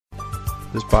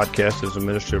This podcast is a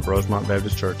ministry of Rosemont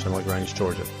Baptist Church in LaGrange,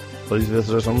 Georgia. Please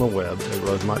visit us on the web at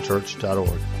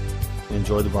rosemontchurch.org.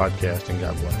 Enjoy the podcast and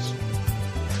God bless.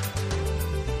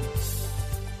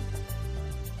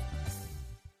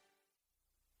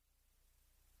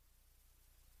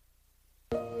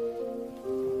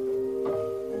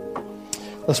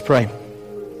 Let's pray.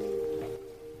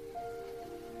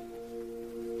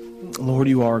 Lord,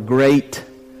 you are great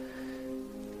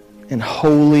and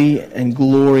holy and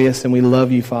glorious, and we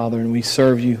love you, Father, and we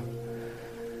serve you.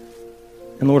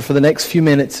 And Lord, for the next few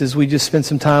minutes, as we just spend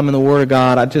some time in the Word of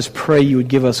God, I just pray you would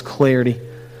give us clarity.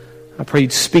 I pray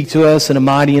you'd speak to us in a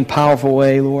mighty and powerful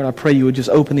way, Lord. I pray you would just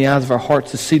open the eyes of our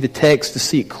hearts to see the text, to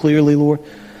see it clearly, Lord.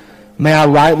 May I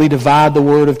rightly divide the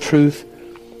word of truth.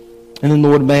 And then,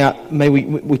 Lord, may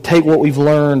we take what we've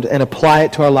learned and apply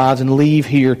it to our lives and leave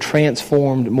here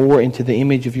transformed more into the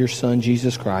image of your Son,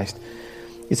 Jesus Christ.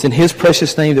 It's in His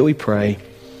precious name that we pray.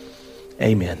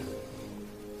 Amen.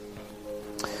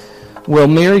 Well,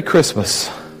 Merry Christmas.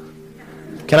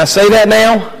 Can I say that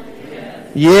now?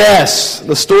 Yes.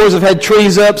 The stores have had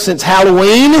trees up since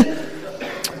Halloween.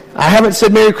 I haven't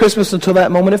said Merry Christmas until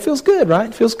that moment. It feels good, right?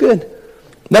 It feels good.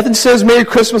 Nothing says Merry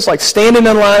Christmas like standing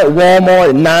in line at Walmart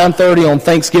at 9:30 on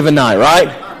Thanksgiving night, right?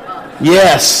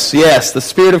 Yes, the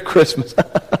spirit of Christmas.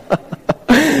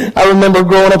 I remember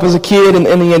growing up as a kid and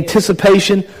the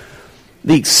anticipation,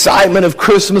 the excitement of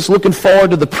Christmas, looking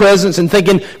forward to the presents and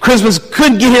thinking Christmas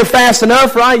couldn't get here fast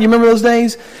enough, right? You remember those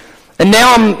days? And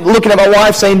now I'm looking at my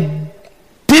wife saying,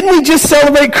 didn't we just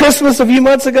celebrate Christmas a few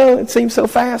months ago? It seems so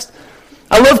fast.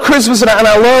 I love Christmas and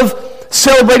I love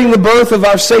celebrating the birth of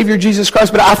our Savior Jesus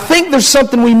Christ, but I think there's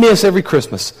something we miss every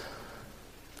Christmas.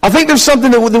 I think there's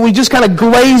something that we just kind of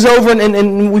glaze over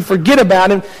and we forget about.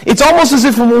 And it's almost as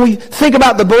if when we think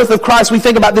about the birth of Christ, we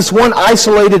think about this one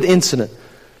isolated incident.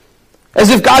 As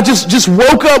if God just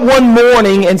woke up one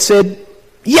morning and said,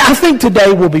 yeah, I think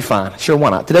today will be fine. Sure,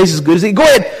 why not? Today's as good as any. Go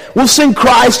ahead, we'll send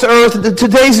Christ to earth.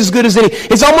 Today's as good as any.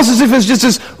 It's almost as if it's just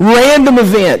this random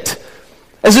event.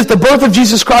 As if the birth of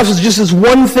Jesus Christ is just this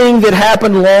one thing that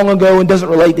happened long ago and doesn't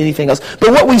relate to anything else.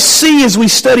 But what we see as we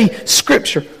study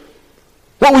Scripture,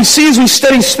 what we see as we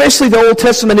study especially the Old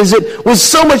Testament, is it was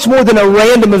so much more than a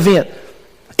random event.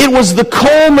 It was the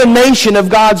culmination of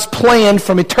God's plan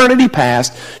from eternity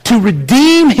past to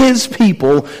redeem His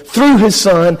people through His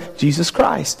Son, Jesus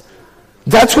Christ.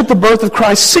 That's what the birth of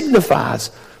Christ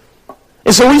signifies.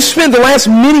 And so we've spent the last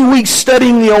many weeks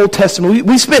studying the Old Testament.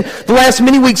 We spent the last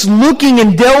many weeks looking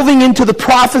and delving into the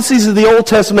prophecies of the Old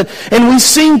Testament. And we've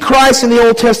seen Christ in the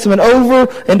Old Testament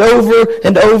over and over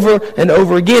and over and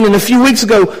over again. And a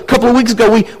couple of weeks ago,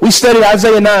 we studied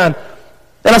Isaiah 9.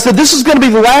 And I said, this is going to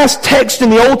be the last text in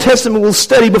the Old Testament we'll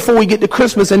study before we get to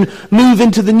Christmas and move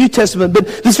into the New Testament. But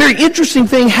this very interesting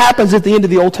thing happens at the end of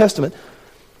the Old Testament.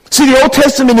 See, the Old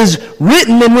Testament is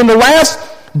written, and when the last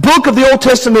book of the Old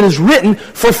Testament is written,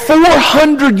 for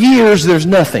 400 years there's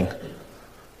nothing.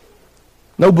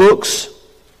 No books,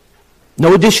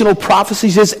 no additional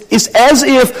prophecies. It's as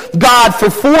if God for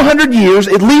 400 years,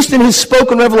 at least in His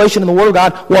spoken revelation in the Word of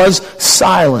God, was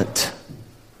silent.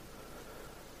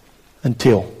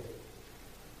 Until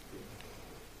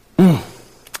a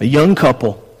young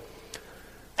couple,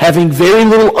 having very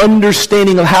little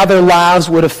understanding of how their lives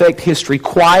would affect history,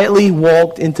 quietly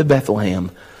walked into Bethlehem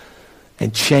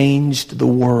and changed the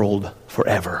world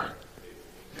forever.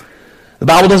 The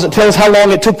Bible doesn't tell us how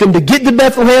long it took them to get to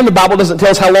Bethlehem. The Bible doesn't tell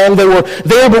us how long they were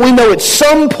there, but we know at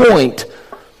some point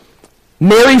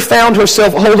Mary found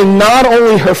herself holding not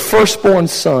only her firstborn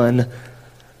son,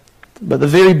 but the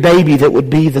very baby that would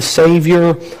be the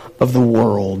Savior of the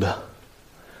world.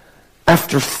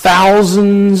 After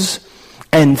thousands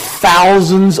and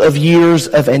thousands of years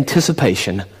of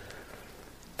anticipation,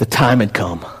 the time had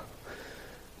come.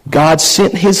 God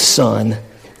sent His Son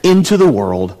into the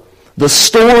world. The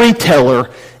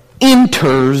storyteller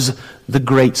enters the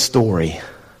great story.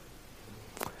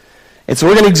 And so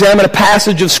we're going to examine a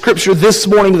passage of Scripture this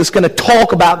morning that's going to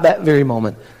talk about that very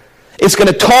moment. It's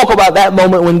going to talk about that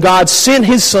moment when God sent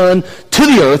His Son to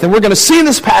the earth. And we're going to see in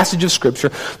this passage of Scripture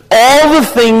all the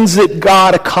things that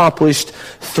God accomplished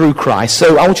through Christ.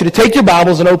 So I want you to take your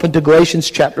Bibles and open to Galatians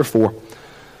chapter 4.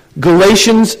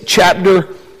 Galatians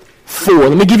chapter 4.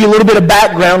 Let me give you a little bit of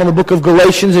background on the book of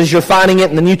Galatians as you're finding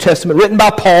it in the New Testament. Written by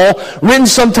Paul, written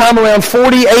sometime around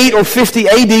 48 or 50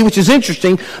 AD, which is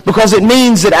interesting because it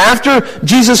means that after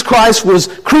Jesus Christ was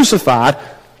crucified,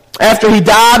 after He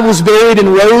died, was buried,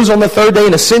 and rose on the third day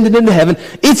and ascended into heaven,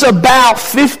 it's about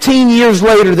 15 years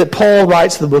later that Paul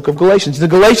writes the book of Galatians. The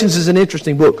Galatians is an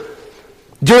interesting book.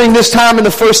 During this time in the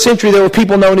first century, there were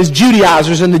people known as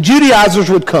Judaizers, and the Judaizers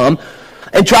would come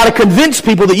and try to convince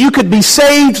people that you could be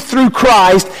saved through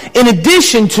Christ in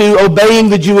addition to obeying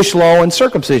the Jewish law and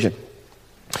circumcision.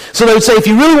 So they would say, if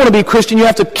you really want to be a Christian, you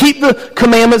have to keep the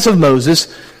commandments of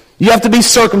Moses, you have to be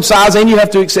circumcised, and you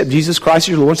have to accept Jesus Christ as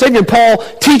your Lord and Savior. And Paul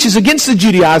teaches against the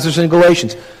Judaizers in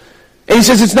Galatians. And he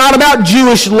says it's not about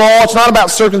Jewish law, it's not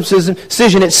about circumcision,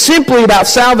 it's simply about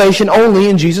salvation only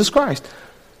in Jesus Christ.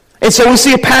 And so we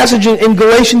see a passage in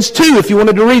Galatians 2, if you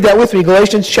wanted to read that with me,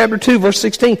 Galatians chapter 2, verse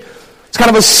 16. It's kind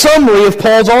of a summary of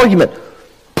Paul's argument.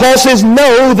 Paul says,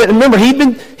 no, that remember, he'd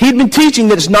been teaching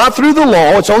that it's not through the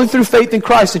law, it's only through faith in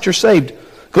Christ that you're saved.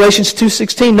 Galatians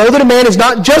 2:16, know that a man is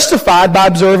not justified by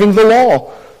observing the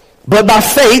law, but by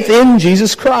faith in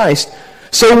Jesus Christ.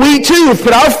 So we too have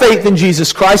put our faith in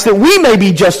Jesus Christ that we may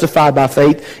be justified by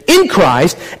faith in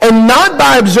Christ and not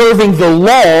by observing the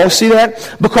law. See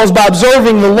that? Because by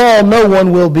observing the law, no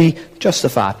one will be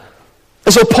justified.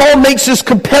 And so Paul makes this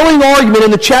compelling argument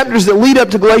in the chapters that lead up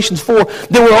to Galatians 4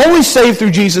 that we're only saved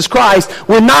through Jesus Christ.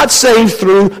 We're not saved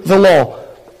through the law.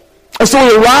 And so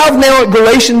we arrive now at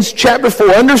Galatians chapter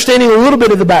 4, understanding a little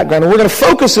bit of the background. And we're going to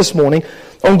focus this morning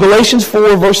on Galatians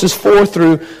 4, verses 4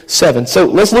 through 7. So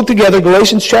let's look together,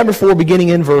 Galatians chapter 4, beginning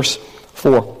in verse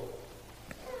 4.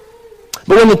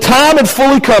 But when the time had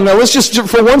fully come, now let's just,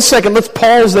 for 1 second, let's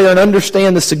pause there and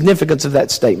understand the significance of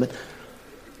that statement.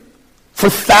 For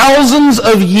thousands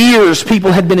of years,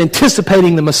 people had been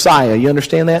anticipating the Messiah. You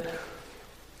understand that?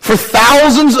 For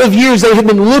thousands of years, they had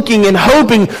been looking and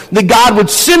hoping that God would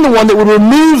send the one that would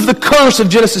remove the curse of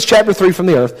Genesis chapter 3 from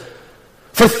the earth.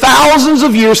 For thousands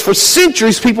of years, for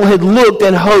centuries, people had looked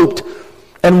and hoped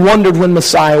and wondered when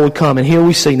Messiah would come. And here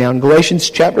we see now in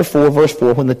Galatians chapter 4, verse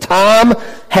 4, when the time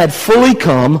had fully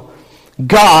come,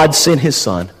 God sent His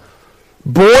Son,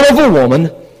 born of a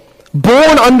woman,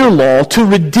 born under law, to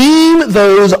redeem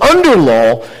those under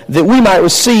law that we might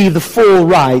receive the full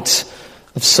rights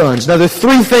of sons. Now there are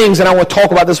three things that I want to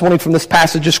talk about this morning from this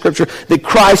passage of Scripture that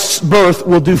Christ's birth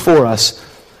will do for us.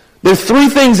 There are three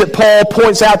things that Paul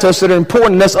points out to us that are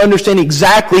important in us understanding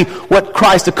exactly what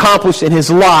Christ accomplished in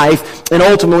His life and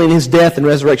ultimately in His death and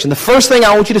resurrection. The first thing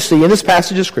I want you to see in this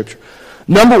passage of Scripture,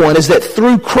 number one, is that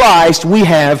through Christ we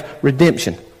have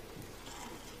redemption.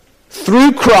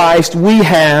 Through Christ we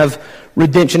have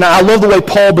redemption. Now I love the way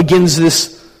Paul begins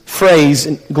this phrase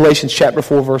in Galatians chapter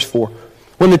 4, verse 4.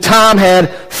 When the time had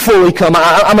fully come.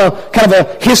 I'm a kind of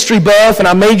a history buff, and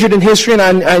I majored in history, and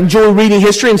I enjoy reading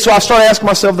history, and so I started asking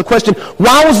myself the question,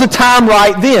 why was the time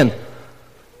right then?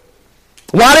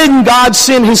 Why didn't God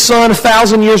send His Son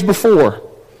 1,000 years before?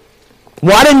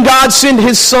 Why didn't God send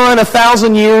His Son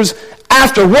 1,000 years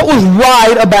after? What was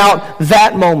right about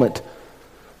that moment?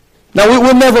 Now,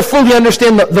 we'll never fully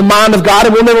understand the mind of God,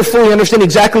 and we'll never fully understand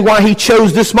exactly why He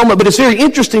chose this moment, but it's very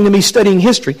interesting to me studying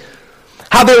history,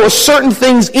 how there were certain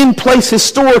things in place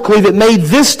historically that made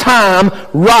this time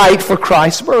right for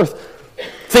Christ's birth.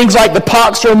 Things like the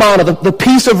Pax Romana, the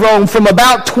peace of Rome, from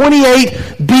about 28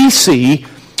 BC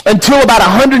until about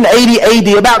 180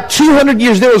 AD, about 200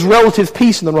 years, there was relative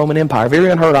peace in the Roman Empire, very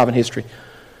unheard of in history.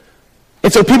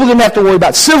 And so people didn't have to worry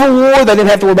about civil war, they didn't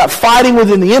have to worry about fighting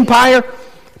within the empire.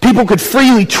 People could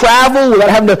freely travel without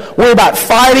having to worry about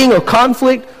fighting or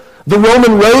conflict. The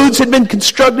Roman roads had been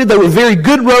constructed. They were very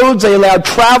good roads. They allowed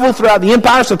travel throughout the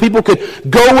empire so people could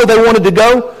go where they wanted to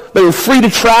go. They were free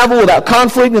to travel without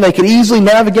conflict, and they could easily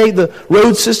navigate the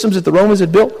road systems that the Romans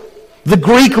had built. The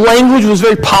Greek language was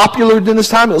very popular during this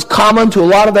time. It was common to a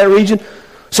lot of that region.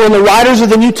 So when the writers of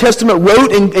the New Testament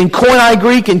wrote in Koine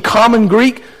Greek, in common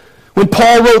Greek, when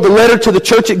Paul wrote the letter to the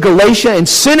church at Galatia and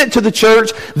sent it to the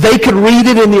church, they could read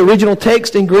it in the original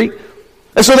text in Greek.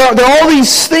 And so there are all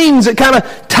these things that kind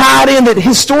of tied in that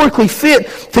historically fit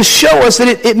to show us that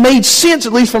it made sense,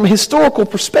 at least from a historical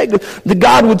perspective, that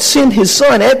God would send His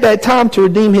Son at that time to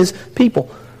redeem His people.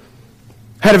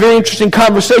 I had a very interesting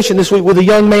conversation this week with a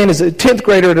young man, as a 10th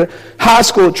grader at a high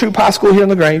school, at Troop High School here in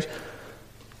LaGrange.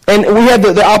 And we had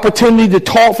the opportunity to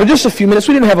talk for just a few minutes.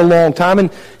 We didn't have a long time.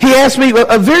 And he asked me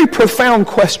a very profound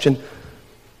question.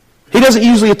 He doesn't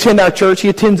usually attend our church. He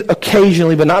attends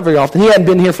occasionally, but not very often. He hadn't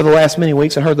been here for the last many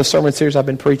weeks and heard the sermon series I've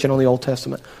been preaching on the Old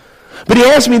Testament. But he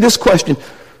asked me this question.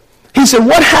 He said,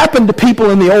 what happened to people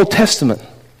in the Old Testament?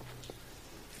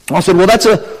 I said, well, that's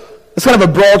kind of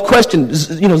a broad question.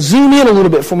 Zoom in a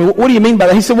little bit for me. What do you mean by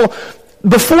that? He said, well,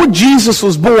 before Jesus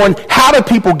was born, how did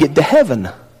people get to heaven?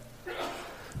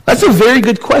 That's a very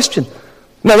good question.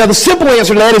 Now, the simple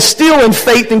answer to that is still in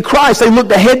faith in Christ. They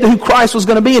looked ahead to who Christ was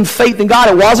going to be in faith in God.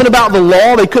 It wasn't about the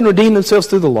law. They couldn't redeem themselves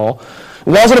through the law. It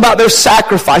wasn't about their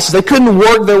sacrifices. They couldn't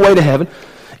work their way to heaven.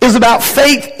 It was about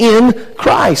faith in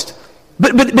Christ.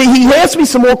 But he asked me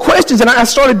some more questions, and I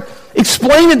started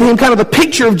explaining to him kind of the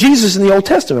picture of Jesus in the Old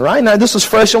Testament, right? Now, this was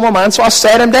fresh on my mind, so I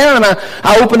sat him down and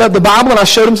I opened up the Bible and I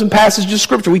showed him some passages of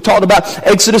Scripture. We talked about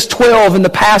Exodus 12 and the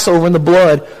Passover and the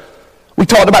blood. We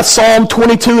talked about Psalm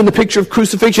 22 and the picture of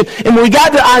crucifixion. And when we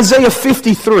got to Isaiah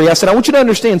 53, I said, I want you to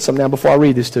understand something now before I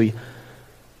read this to you.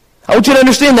 I want you to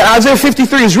understand that Isaiah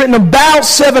 53 is written about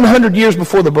 700 years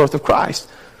before the birth of Christ.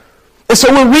 And so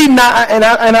we're reading in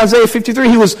Isaiah 53,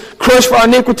 he was crushed for our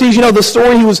iniquities. You know the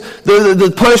story. He was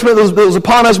the punishment that was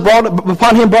upon us,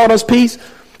 upon him brought us peace.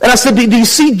 And I said, do you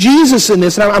see Jesus in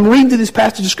this? And I'm reading through this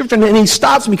passage of Scripture, and he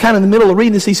stops me kind of in the middle of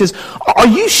reading this. He says, are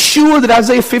you sure that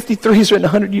Isaiah 53 is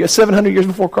written 700 years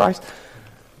before Christ?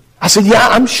 I said, yeah,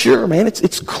 I'm sure, man.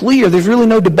 It's clear. There's really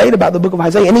no debate about the book of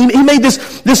Isaiah. And he made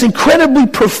this incredibly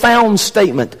profound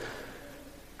statement.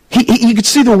 You could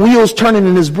see the wheels turning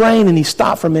in his brain, and he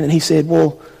stopped for a minute, and he said,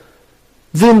 well,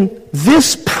 then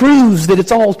this proves that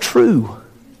it's all true.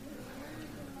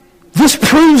 This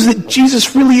proves that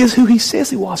Jesus really is who he says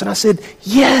he was. And I said,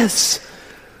 yes,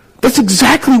 that's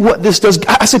exactly what this does.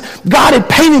 I said, God had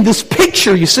painted this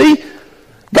picture, you see?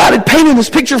 God had painted this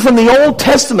picture from the Old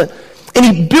Testament. And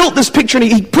he built this picture and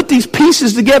he put these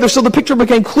pieces together so the picture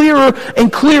became clearer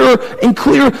and clearer and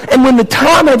clearer. And when the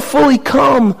time had fully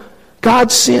come,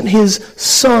 God sent his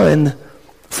Son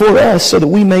for us so that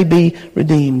we may be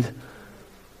redeemed.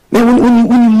 Man,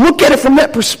 when you look at it from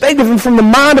that perspective and from the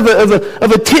mind of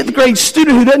a 10th grade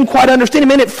student who doesn't quite understand it,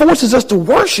 man, it forces us to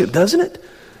worship, doesn't it?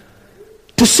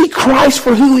 To see Christ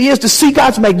for who he is, to see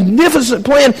God's magnificent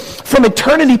plan from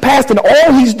eternity past and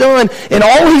all he's done and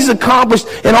all he's accomplished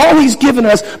and all he's given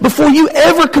us. Before you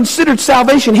ever considered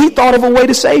salvation, he thought of a way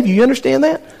to save you. You understand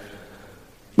that?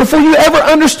 Before you ever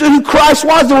understood who Christ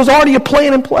was, there was already a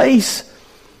plan in place.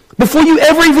 Before you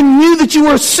ever even knew that you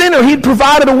were a sinner, he'd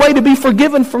provided a way to be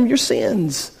forgiven from your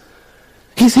sins.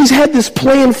 He's had this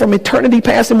plan from eternity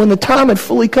past, and when the time had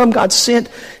fully come, God sent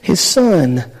his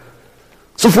Son.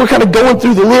 So if we're kind of going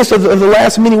through the list of the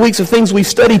last many weeks of things we've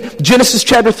studied, Genesis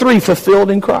chapter 3, fulfilled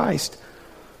in Christ.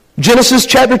 Genesis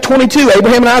chapter 22,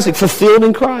 Abraham and Isaac, fulfilled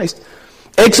in Christ.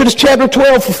 Exodus chapter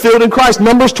 12, fulfilled in Christ.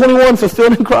 Numbers 21,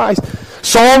 fulfilled in Christ.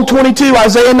 Psalm 22,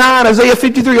 Isaiah 9, Isaiah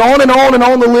 53, on and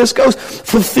on the list goes.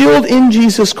 Fulfilled in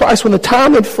Jesus Christ. When the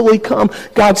time had fully come,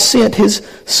 God sent his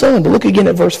Son. But look again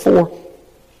at verse 4.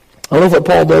 I love what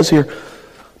Paul does here.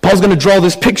 Paul's going to draw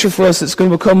this picture for us that's going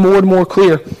to become more and more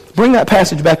clear. Bring that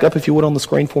passage back up, if you would, on the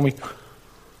screen for me.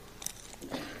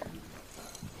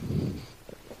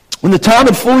 When the time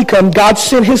had fully come, God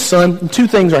sent his Son, two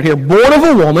things right here, born of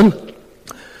a woman,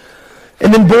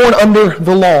 and then born under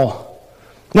the law.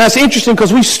 Now it's interesting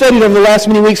because we've studied over the last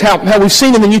many weeks how we've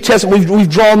seen in the New Testament, we've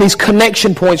drawn these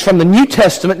connection points from the New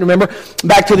Testament, remember,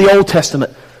 back to the Old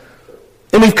Testament.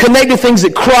 And we've connected things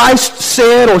that Christ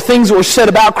said or things that were said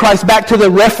about Christ back to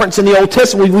the reference in the Old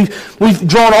Testament. We've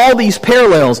drawn all these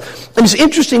parallels. And it's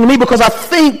interesting to me because I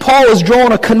think Paul is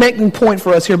drawing a connecting point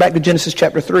for us here back to Genesis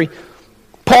chapter 3.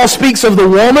 Paul speaks of the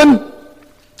woman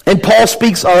and Paul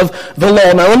speaks of the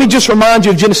law. Now let me just remind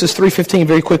you of Genesis 3:15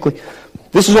 very quickly.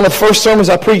 This was one of the first sermons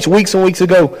I preached weeks and weeks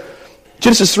ago.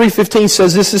 Genesis 3:15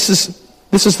 says this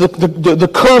is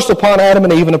the curse upon Adam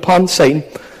and Eve and upon Satan.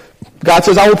 God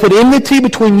says, I will put enmity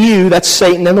between you, that's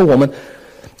Satan and the woman,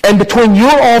 and between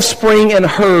your offspring and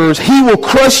hers. He will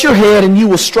crush your head and you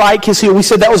will strike his heel. We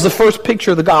said that was the first picture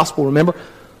of the gospel, remember?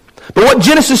 But what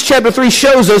Genesis chapter 3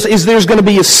 shows us is there's going to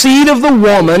be a seed of the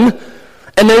woman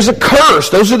and there's a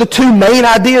curse. Those are the two main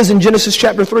ideas in Genesis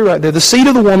chapter 3 right there. The seed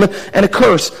of the woman and a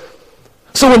curse.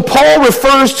 So when Paul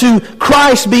refers to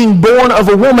Christ being born of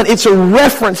a woman, it's a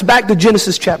reference back to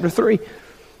Genesis chapter 3.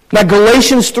 Now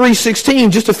Galatians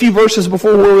 3:16, just a few verses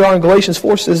before where we are in Galatians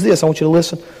 4, says this. I want you to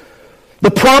listen.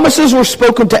 The promises were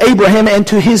spoken to Abraham and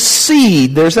to his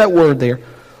seed. There's that word there.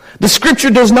 The scripture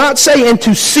does not say and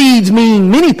to seeds, meaning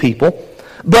many people,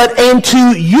 but and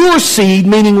to your seed,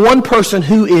 meaning one person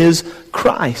who is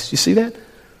Christ. You see that?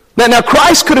 Now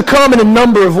Christ could have come in a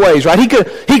number of ways, right? He could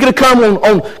have come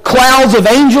on clouds of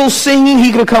angels singing.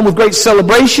 He could have come with great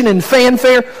celebration and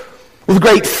fanfare, with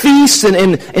great feasts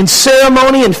and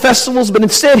ceremony and festivals, but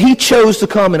instead he chose to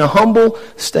come in a humble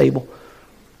stable,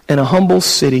 in a humble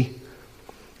city,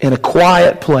 in a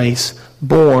quiet place,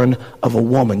 born of a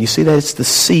woman. You see that? It's the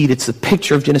seed. It's the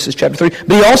picture of Genesis chapter 3.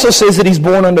 But he also says that he's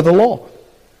born under the law.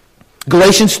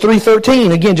 Galatians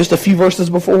 3:13, again, just a few verses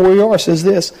before where we are, says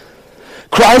this.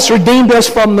 Christ redeemed us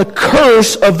from the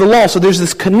curse of the law. So there's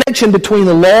this connection between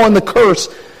the law and the curse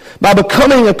by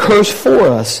becoming a curse for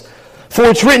us. For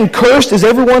it's written, cursed is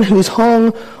everyone who is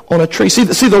hung on a tree. See,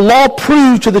 the law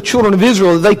proved to the children of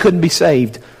Israel that they couldn't be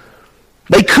saved.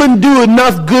 They couldn't do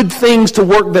enough good things to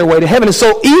work their way to heaven. And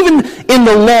so even in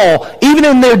the law, even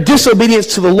in their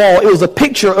disobedience to the law, it was a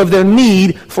picture of their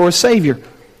need for a Savior.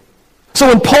 So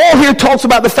when Paul here talks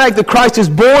about the fact that Christ is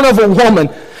born of a woman,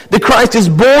 that Christ is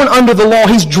born under the law,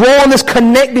 he's drawing this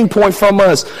connecting point from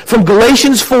us, from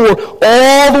Galatians 4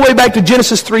 all the way back to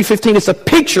Genesis 3:15. It's a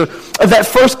picture of that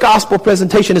first gospel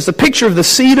presentation. It's a picture of the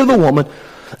seed of the woman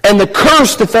and the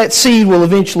curse that seed will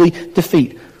eventually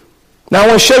defeat. Now I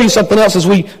want to show you something else as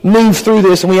we move through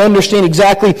this and we understand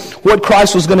exactly what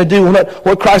Christ was going to do and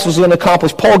what Christ was going to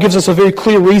accomplish. Paul gives us a very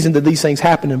clear reason that these things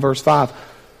happened in verse 5.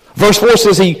 Verse 4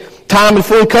 says, time had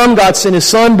fully come, God sent his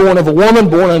Son, born of a woman,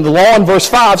 born under the law. And verse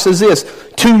 5 says this,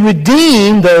 to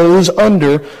redeem those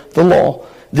under the law,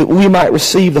 that we might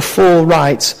receive the full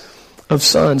rights of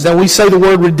sons. Now we say the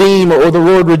word redeem or the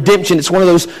word redemption. It's one of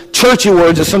those churchy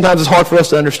words that sometimes it's hard for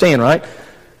us to understand, right?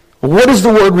 What is the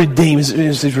word redeem?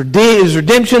 Is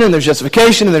redemption, and there's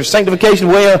justification, and there's sanctification.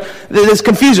 Well, it's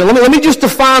confusing. Let me just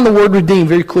define the word redeem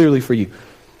very clearly for you.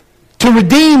 To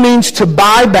redeem means to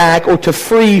buy back or to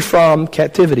free from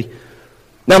captivity.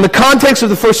 Now, in the context of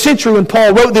the first century when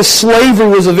Paul wrote this, slavery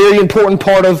was a very important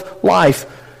part of life.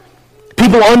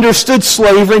 People understood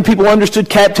slavery and people understood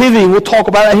captivity. We'll talk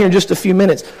about that here in just a few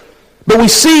minutes. But we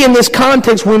see in this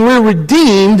context, when we're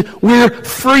redeemed, we're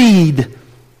freed.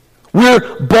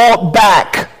 We're bought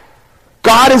back.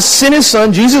 God has sent his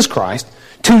Son, Jesus Christ,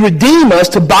 to redeem us,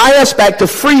 to buy us back, to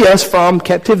free us from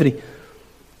captivity.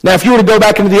 Now, if you were to go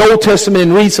back into the Old Testament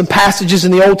and read some passages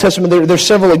in the Old Testament, there's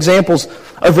several examples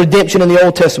of redemption in the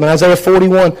Old Testament. Isaiah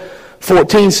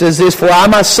 41:14 says this, for I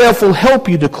myself will help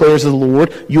you, declares the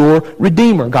Lord, your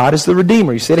Redeemer. God is the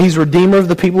Redeemer. He said he's Redeemer of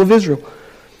the people of Israel.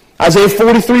 Isaiah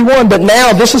 43:1, but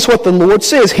now this is what the Lord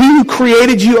says, he who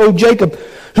created you, O Jacob,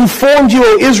 who formed you,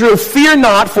 O Israel, fear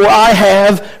not, for I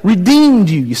have redeemed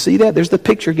you. You see that? There's the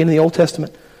picture again in the Old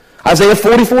Testament. Isaiah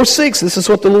 44:6, this is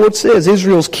what the Lord says,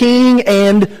 Israel's King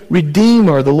and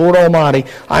Redeemer, the Lord Almighty.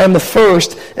 I am the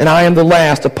first and I am the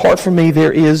last. Apart from me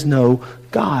there is no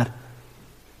God.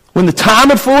 When the time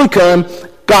had fully come,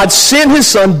 God sent his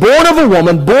Son, born of a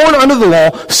woman, born under the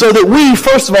law, so that we,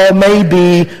 first of all, may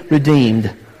be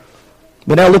redeemed.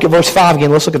 But now look at verse 5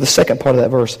 again. Let's look at the second part of that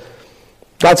verse.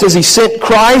 God says he sent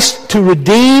Christ to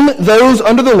redeem those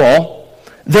under the law,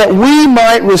 that we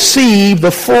might receive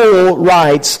the full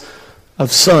rights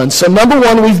of sons. So number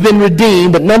one, we've been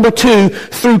redeemed. But number two,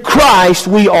 through Christ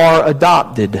we are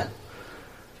adopted.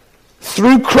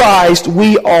 Through Christ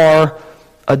we are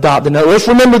adopted. Now let's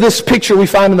remember this picture we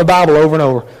find in the Bible over and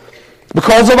over.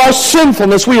 Because of our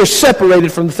sinfulness, we are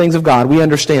separated from the things of God. We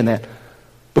understand that.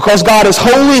 Because God is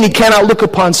holy and he cannot look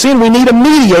upon sin, we need a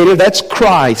mediator. That's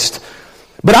Christ.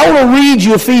 But I want to read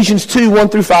you Ephesians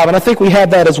 2:1-5, and I think we have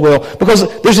that as well.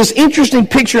 Because there's this interesting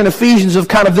picture in Ephesians of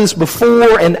kind of this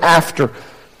before and after.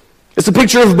 It's a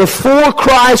picture of before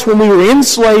Christ when we were in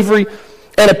slavery,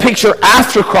 and a picture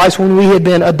after Christ when we had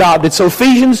been adopted. So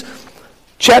Ephesians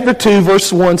chapter 2,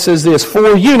 verse 1 says this,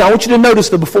 for you, now I want you to notice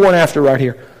the before and after right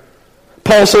here.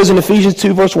 Paul says in Ephesians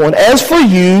 2, verse 1, as for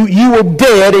you, you were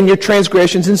dead in your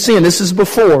transgressions and sin. This is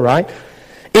before, right?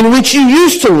 In which you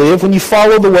used to live when you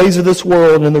followed the ways of this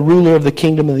world and the ruler of the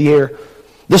kingdom of the air,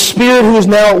 the spirit who is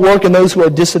now at work in those who are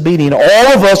disobedient. All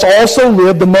of us also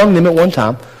lived among them at one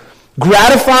time,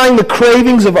 gratifying the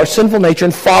cravings of our sinful nature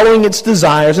and following its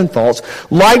desires and thoughts.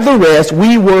 Like the rest,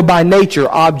 we were by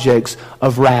nature objects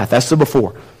of wrath. That's the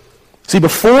before. See,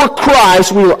 before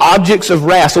Christ, we were objects of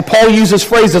wrath. So Paul uses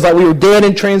phrases like we were dead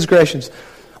in transgressions.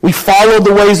 We followed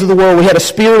the ways of the world. We had a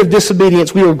spirit of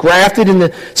disobedience. We were grafted in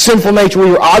the sinful nature.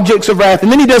 We were objects of wrath.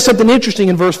 And then he does something interesting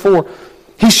in verse 4.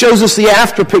 He shows us the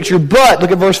after picture. But, look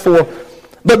at verse 4.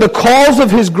 But because of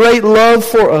his great love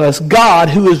for us, God,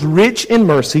 who is rich in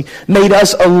mercy, made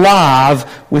us alive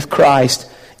with Christ.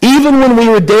 Even when we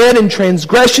were dead in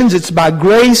transgressions, it's by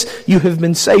grace you have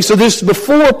been saved. So this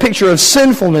before picture of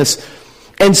sinfulness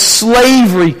and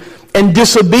slavery and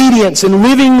disobedience and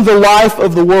living the life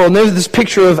of the world. And there's this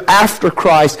picture of after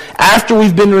Christ, after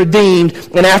we've been redeemed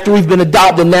and after we've been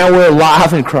adopted, now we're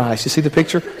alive in Christ. You see the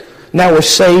picture? Now we're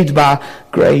saved by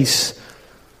grace.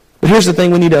 But here's the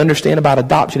thing we need to understand about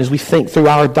adoption as we think through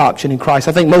our adoption in Christ.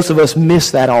 I think most of us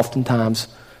miss that oftentimes.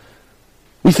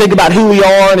 We think about who we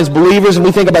are and as believers, and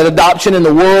we think about adoption in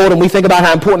the world, and we think about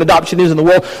how important adoption is in the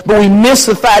world, but we miss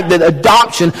the fact that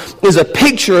adoption is a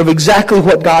picture of exactly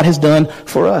what God has done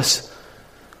for us.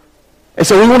 And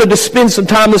so we wanted to spend some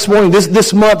time this morning.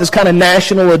 This month is kind of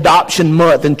National Adoption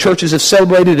Month, and churches have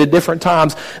celebrated at different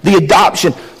times the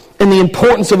adoption and the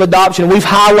importance of adoption. We've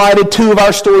highlighted 2 of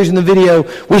our stories in the video.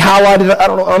 We highlighted, I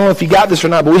don't know if you got this or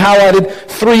not, but we highlighted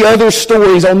 3 other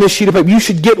stories on this sheet of paper. You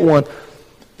should get one.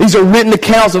 These are written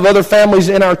accounts of other families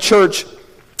in our church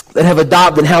that have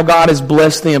adopted and how God has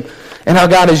blessed them and how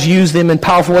God has used them in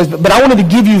powerful ways. But I wanted to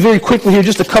give you very quickly here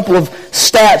just a couple of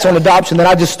stats on adoption that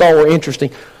I just thought were interesting.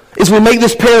 As we make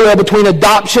this parallel between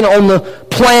adoption on the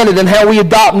planet and how we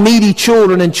adopt needy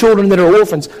children and children that are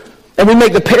orphans. And we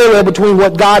make the parallel between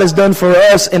what God has done for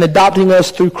us and adopting us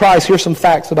through Christ. Here's some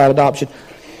facts about adoption.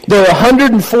 There are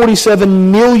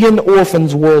 147 million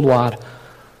orphans worldwide.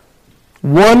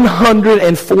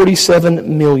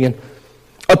 147 million.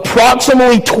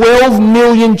 Approximately 12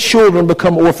 million children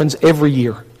become orphans every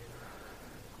year.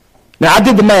 Now, I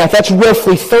did the math. That's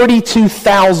roughly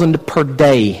 32,000 per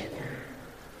day.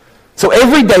 So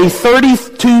every day,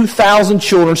 32,000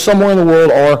 children somewhere in the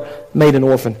world are made an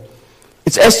orphan.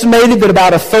 It's estimated that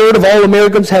about a third of all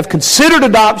Americans have considered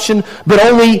adoption, but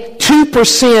only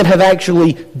 2% have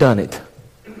actually done it.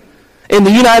 In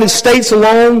the United States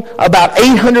alone, about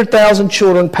 800,000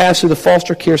 children pass through the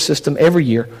foster care system every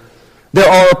year. There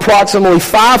are approximately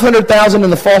 500,000 in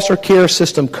the foster care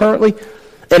system currently,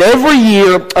 and every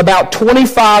year about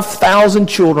 25,000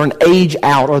 children age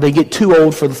out or they get too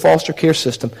old for the foster care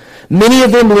system. Many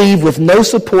of them leave with no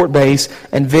support base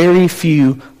and very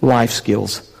few life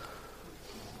skills.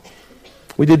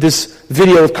 We did this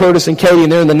video with Curtis and Katie,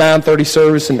 and they're in the 9:30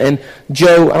 service. And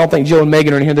Joe, I don't think Joe and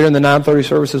Megan are in here. They're in the 9:30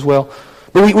 service as well.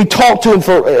 But we talked to them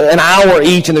for an hour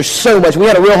each, and there's so much. We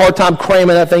had a real hard time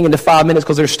cramming that thing into 5 minutes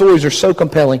because their stories are so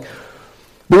compelling.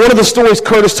 But one of the stories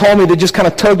Curtis told me that just kind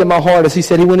of tugged at my heart is he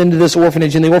said he went into this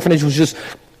orphanage, and the orphanage was just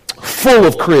full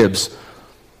of cribs.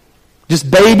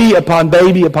 Just baby upon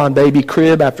baby upon baby,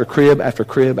 crib after crib after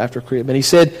crib after crib. And he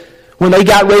said, when they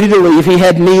got ready to leave, he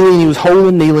had Neely, and he was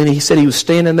holding Neely, and he said he was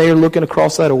standing there looking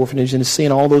across that orphanage and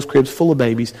seeing all those cribs full of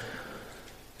babies.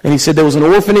 And he said there was an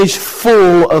orphanage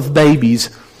full of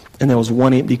babies, and there was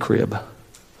one empty crib. And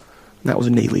that was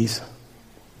Neely's.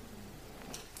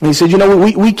 And he said,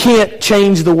 we can't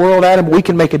change the world, Adam, but we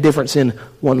can make a difference in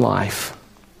one life.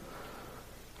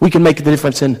 We can make a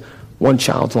difference in one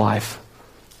child's life.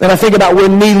 And I think about where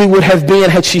Neely would have been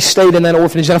had she stayed in that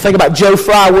orphanage. And I think about Joe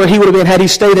Fry, where he would have been had he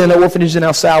stayed in an orphanage in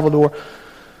El Salvador.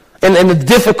 And the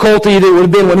difficulty that would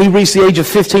have been when he reached the age of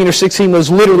 15 or 16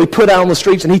 was literally put out on the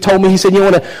streets. And he told me, he said,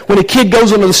 when a kid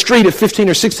goes onto the street at 15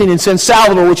 or 16 in San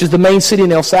Salvador, which is the main city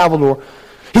in El Salvador,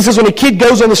 he says when a kid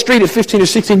goes on the street at 15 or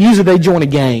 16, usually they join a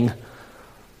gang.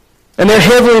 And they're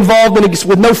heavily involved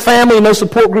with no family, no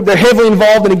support group. They're heavily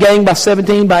involved in a gang by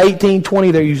 17, by 18, 20,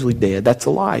 they're usually dead. That's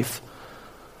the life.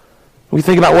 We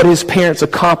think about what his parents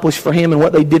accomplished for him and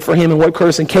what they did for him and what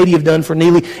Curtis and Katie have done for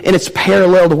Neely, and it's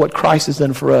parallel to what Christ has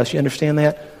done for us. You understand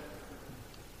that?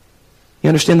 You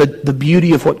understand the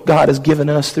beauty of what God has given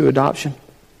us through adoption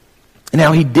and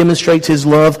how he demonstrates his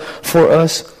love for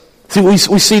us? See, we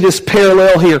see this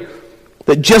parallel here.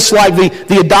 That just like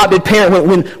the adopted parent,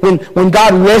 when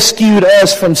God rescued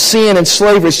us from sin and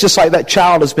slavery, it's just like that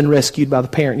child has been rescued by the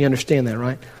parent. You understand that,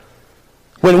 right?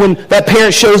 When that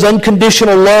parent shows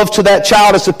unconditional love to that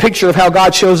child, it's a picture of how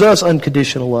God shows us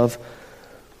unconditional love.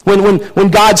 When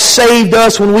God saved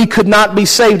us when we could not be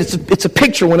saved, it's a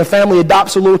picture when a family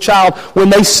adopts a little child,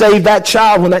 when they save that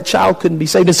child, when that child couldn't be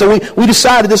saved. And so we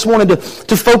decided this morning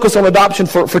to focus on adoption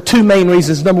for two main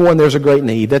reasons. Number one, there's a great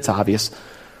need. That's obvious.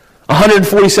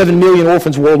 147 million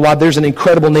orphans worldwide. There's an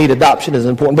incredible need. Adoption is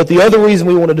important. But the other reason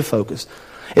we wanted to focus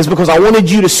is because I wanted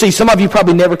you to see, some of you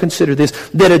probably never considered this,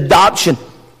 that adoption,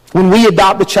 when we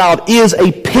adopt a child, is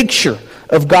a picture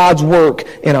of God's work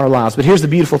in our lives. But here's the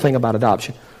beautiful thing about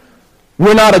adoption.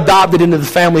 We're not adopted into the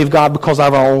family of God because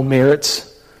of our own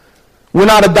merits. We're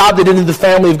not adopted into the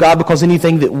family of God because of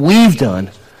anything that we've done.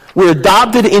 We're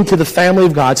adopted into the family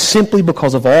of God simply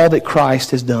because of all that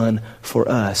Christ has done for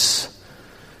us.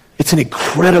 It's an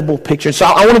incredible picture. So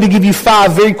I wanted to give you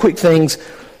 5 very quick things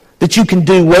that you can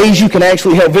do, ways you can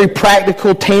actually help, very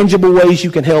practical, tangible ways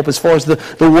you can help as far as the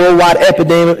worldwide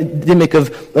epidemic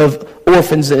of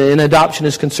orphans and adoption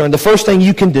is concerned. The first thing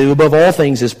you can do, above all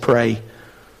things, is pray.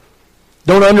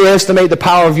 Don't underestimate the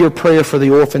power of your prayer for the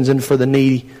orphans and for the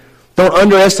needy. Don't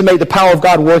underestimate the power of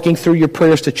God working through your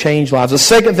prayers to change lives. The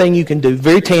second thing you can do,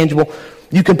 very tangible,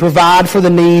 you can provide for the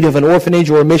need of an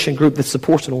orphanage or a mission group that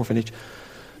supports an orphanage.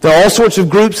 There are all sorts of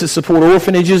groups that support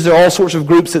orphanages. There are all sorts of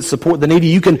groups that support the needy.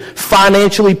 You can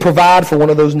financially provide for one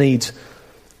of those needs.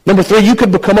 Number 3, you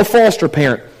could become a foster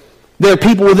parent. There are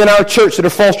people within our church that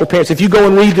are foster parents. If you go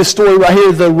and read this story right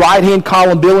here, the right-hand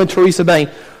column, Bill and Teresa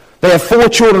Bain, they have 4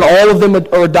 children. All of them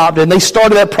are adopted. And they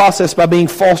started that process by being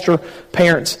foster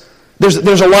parents. There's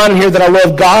a line in here that I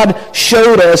love. God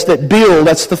showed us that Bill,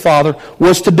 that's the father,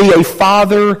 was to be a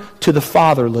father to the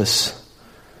fatherless.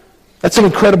 That's an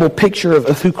incredible picture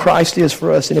of who Christ is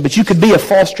for us. But you could be a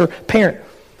foster parent.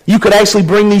 You could actually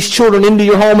bring these children into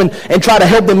your home and try to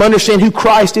help them understand who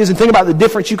Christ is, and think about the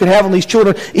difference you could have on these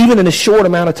children even in a short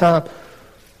amount of time.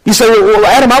 You say, well,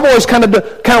 Adam, I've always kind of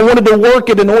wanted to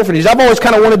work at an orphanage. I've always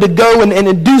kind of wanted to go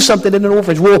and do something at an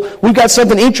orphanage. Well, we've got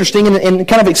something interesting and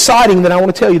kind of exciting that I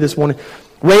want to tell you this morning.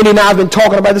 Randy and I have been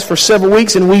talking about this for several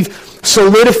weeks, and we've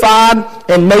solidified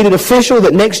and made it official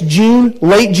that next June,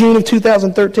 late June of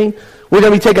 2013, we're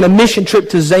going to be taking a mission trip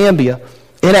to Zambia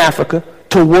in Africa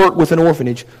to work with an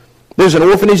orphanage. There's an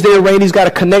orphanage there. Randy's got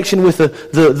a connection with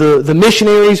the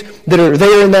missionaries that are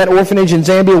there in that orphanage in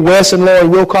Zambia, Wes and Laurie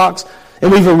Wilcox.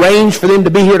 And we've arranged for them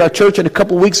to be here at our church in a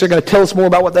couple of weeks. They're going to tell us more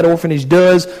about what that orphanage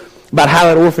does, about how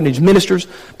that orphanage ministers.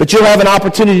 But you'll have an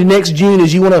opportunity next June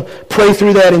as you want to pray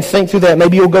through that and think through that.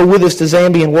 Maybe you'll go with us to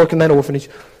Zambia and work in that orphanage.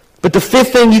 But the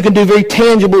fifth thing you can do very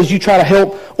tangible as you try to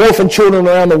help orphan children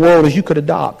around the world is you could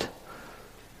adopt.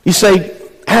 You say,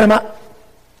 Adam,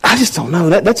 I just don't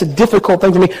know. That's a difficult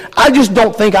thing for me. I just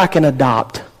don't think I can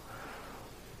adopt.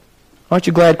 Aren't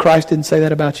you glad Christ didn't say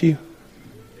that about you?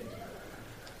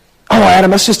 Oh,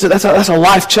 Adam, that's a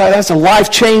life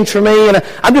change for me, and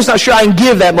I'm just not sure I can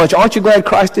give that much. Aren't you glad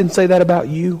Christ didn't say that about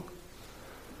you?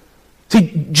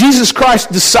 See, Jesus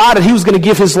Christ decided He was going to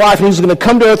give His life, and He was going to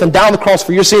come to earth and die on the cross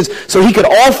for your sins so He could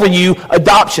offer you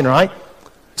adoption, right?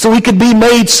 So we could be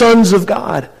made sons of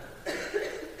God.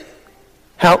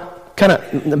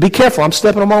 Be careful, I'm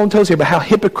stepping on my own toes here, but how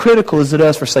hypocritical is it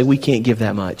us for saying we can't give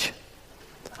that much?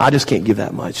 I just can't give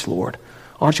that much, Lord.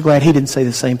 Aren't you glad He didn't say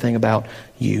the same thing about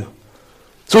you?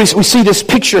 So we see this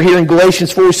picture here in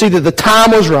Galatians 4. We see that the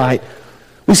time was right.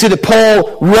 We see that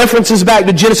Paul references back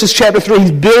to Genesis chapter 3.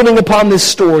 He's building upon this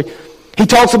story. He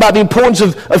talks about the importance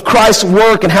of Christ's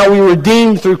work and how we were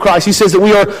redeemed through Christ. He says that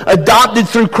we are adopted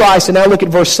through Christ. And now look at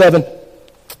verse 7.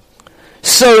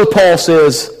 So, Paul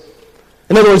says,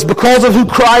 in other words, because of who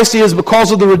Christ is,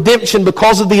 because of the redemption,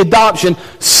 because of the adoption,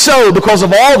 so, because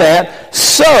of all that,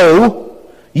 so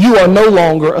you are no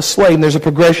longer a slave. And there's a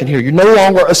progression here. You're no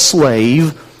longer a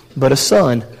slave, but a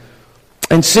son.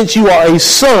 And since you are a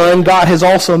son, God has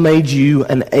also made you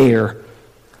an heir.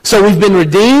 So we've been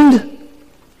redeemed,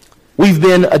 we've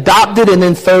been adopted, and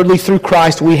then thirdly, through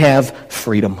Christ, we have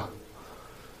freedom.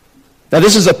 Now,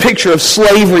 this is a picture of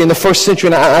slavery in the first century,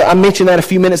 and I mentioned that a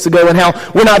few minutes ago, and how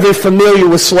we're not very familiar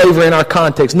with slavery in our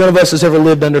context. None of us has ever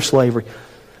lived under slavery.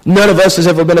 None of us has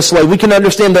ever been a slave. We can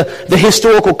understand the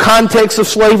historical context of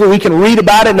slavery. We can read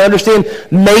about it and understand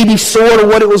maybe sort of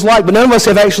what it was like, but none of us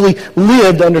have actually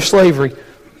lived under slavery.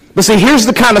 But see, here's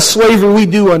the kind of slavery we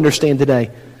do understand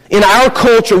today. In our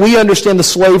culture, we understand the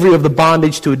slavery of the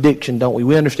bondage to addiction, don't we?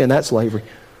 We understand that slavery.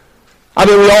 I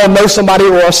mean, we all know somebody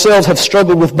or ourselves have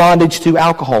struggled with bondage to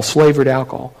alcohol, slavery to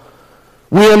alcohol.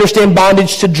 We understand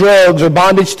bondage to drugs or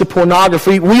bondage to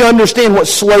pornography. We understand what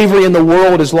slavery in the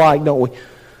world is like, don't we?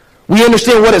 We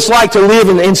understand what it's like to live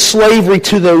in slavery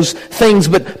to those things.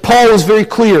 But Paul is very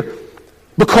clear.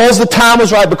 Because the time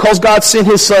was right, because God sent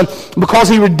His Son, because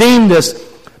He redeemed us,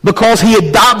 because He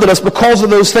adopted us, because of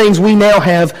those things, we now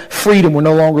have freedom. We're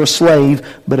no longer a slave,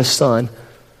 but a son.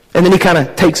 And then he kind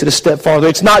of takes it a step farther.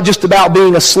 It's not just about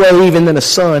being a slave and then a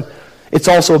son. It's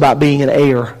also about being an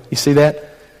heir. You see that?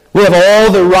 We have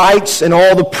all the rights and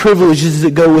all the privileges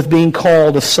that go with being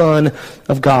called a son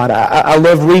of God. I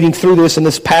love reading through this in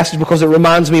this passage because it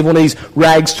reminds me of one of these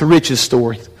rags to riches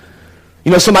stories.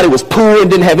 You know, somebody was poor and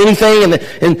didn't have anything,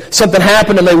 and something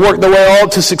happened and they worked their way all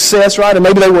to success, right? And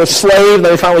maybe they were a slave and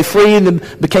they were finally free and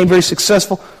then became very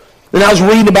successful. And I was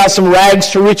reading about some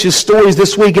rags to riches stories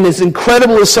this week, and as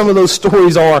incredible as some of those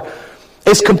stories are,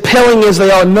 as compelling as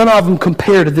they are, none of them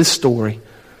compare to this story.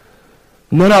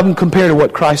 None of them compare to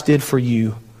what Christ did for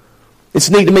you. It's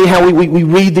neat to me how we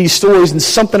read these stories, and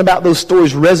something about those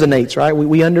stories resonates, right?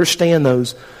 We understand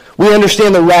those. We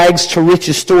understand the rags to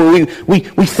riches story. We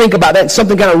think about that, and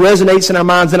something kind of resonates in our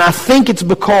minds, and I think it's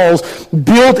because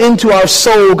built into our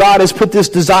soul, God has put this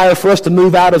desire for us to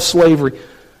move out of slavery,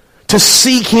 to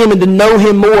seek Him and to know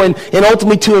Him more, and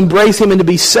ultimately to embrace Him and to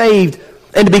be saved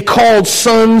and to be called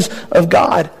sons of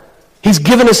God. He's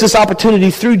given us this opportunity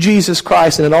through Jesus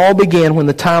Christ, and it all began when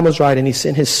the time was right and He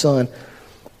sent His Son,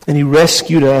 and He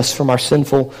rescued us from our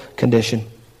sinful condition.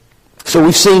 So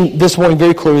we've seen this morning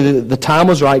very clearly that the time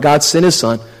was right. God sent His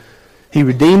Son. He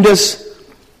redeemed us.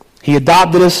 He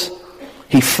adopted us.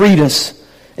 He freed us,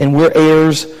 and we're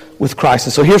heirs with Christ.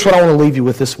 And so here's what I want to leave you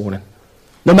with this morning.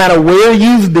 No matter where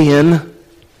you've been,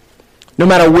 no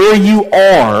matter where you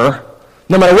are,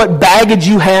 no matter what baggage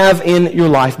you have in your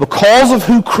life, because of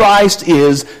who Christ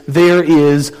is, there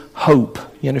is hope.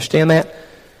 You understand that?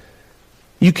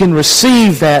 You can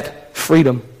receive that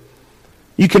freedom.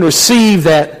 You can receive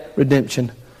that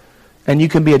redemption, and you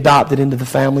can be adopted into the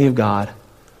family of God.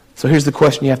 So here's the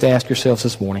question you have to ask yourselves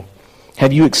this morning.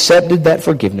 Have you accepted that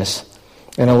forgiveness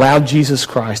and allowed Jesus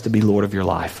Christ to be Lord of your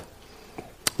life?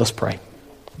 Let's pray.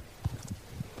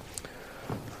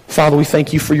 Father, we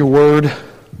thank you for your word.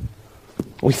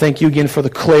 We thank you again for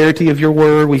the clarity of your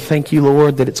word. We thank you,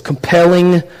 Lord, that it's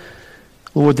compelling.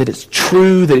 Lord, that it's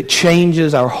true, that it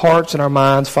changes our hearts and our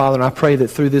minds, Father. And I pray that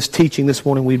through this teaching this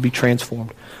morning we'd be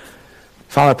transformed.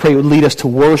 Father, I pray it would lead us to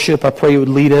worship. I pray it would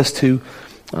lead us to,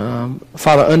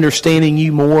 Father, understanding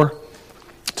you more,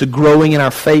 to growing in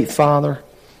our faith, Father.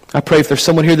 I pray if there's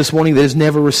someone here this morning that has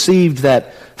never received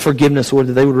that forgiveness, Lord,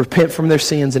 that they would repent from their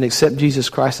sins and accept Jesus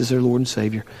Christ as their Lord and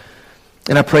Savior.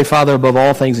 And I pray, Father, above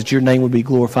all things, that your name would be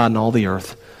glorified in all the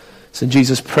earth. It's in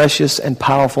Jesus' precious and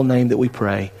powerful name that we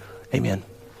pray. Amen.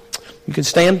 You can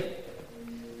stand.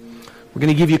 We're going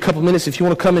to give you a couple minutes if you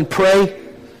want to come and pray.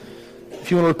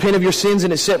 If you want to repent of your sins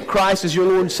and accept Christ as your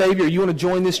Lord and Savior, you want to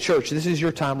join this church. This is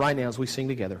your time right now as we sing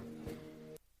together.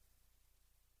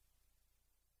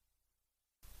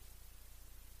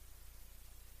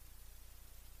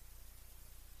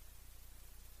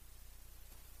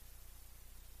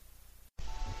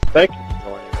 Thank you for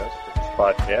joining us for this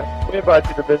podcast. We invite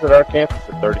you to visit our campus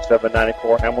at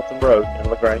 3794 Hamilton Road in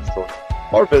LaGrange, Georgia,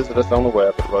 or visit us on the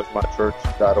web at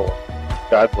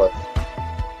rosemontchurch.org. God bless.